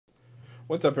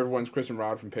What's up, everyone? It's Chris and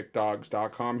Rod from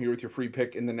Pickdawgz.com here with your free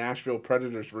pick in the Nashville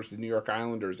Predators versus New York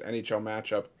Islanders NHL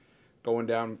matchup going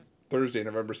down Thursday,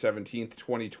 November 17th,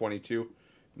 2022.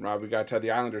 And Rod, we got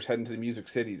the Islanders heading to the Music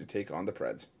City to take on the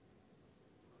Preds.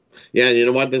 Yeah, you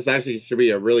know what? This actually should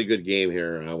be a really good game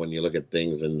here when you look at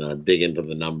things and dig into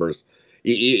the numbers.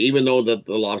 Even though the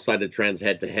lopsided trends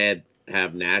head-to-head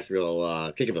have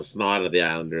Nashville kicking the snot of the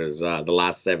Islanders the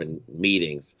last 7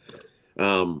 meetings.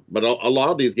 But a lot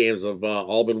of these games have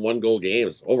all been one-goal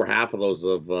games. Over half of those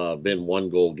have been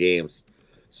one-goal games.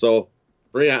 So,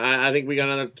 I think we got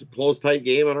another close, tight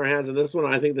game on our hands in this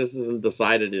one. I think this isn't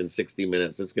decided in 60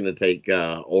 minutes. It's going to take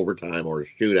overtime or a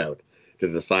shootout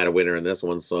to decide a winner in this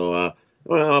one. So,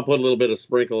 I'll put a little bit of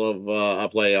sprinkle of a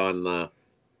play on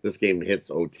this game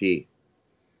hits OT.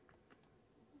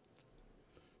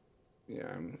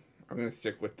 Yeah, I'm going to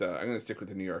stick with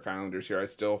the New York Islanders here. I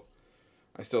still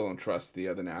don't trust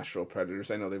the Nashville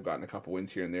Predators. I know they've gotten a couple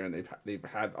wins here and there, and they've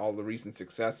had all the recent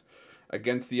success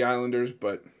against the Islanders,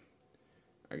 but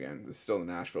again, this is still the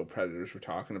Nashville Predators we're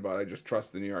talking about. I just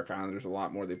trust the New York Islanders a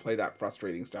lot more. They play that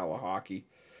frustrating style of hockey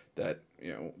that,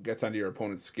 gets under your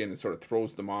opponent's skin and sort of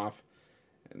throws them off.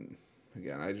 And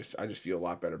again, I just feel a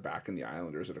lot better backing the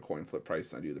Islanders at a coin flip price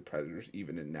than I do the Predators,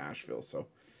 even in Nashville. So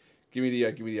give me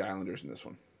the Islanders in this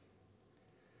one.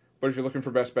 But if you're looking for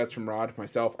best bets from Rod,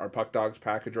 myself, our Puck Dawgz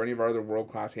package, or any of our other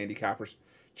world-class handicappers,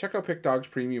 check out Pick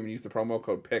Dawgz Premium and use the promo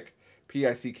code PICK,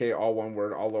 P-I-C-K, all one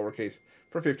word, all lowercase,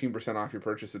 for 15% off your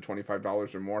purchase of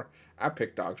 $25 or more at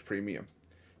Pick Dawgz Premium.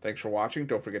 Thanks for watching.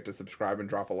 Don't forget to subscribe and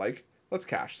drop a like. Let's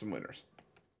cash some winners.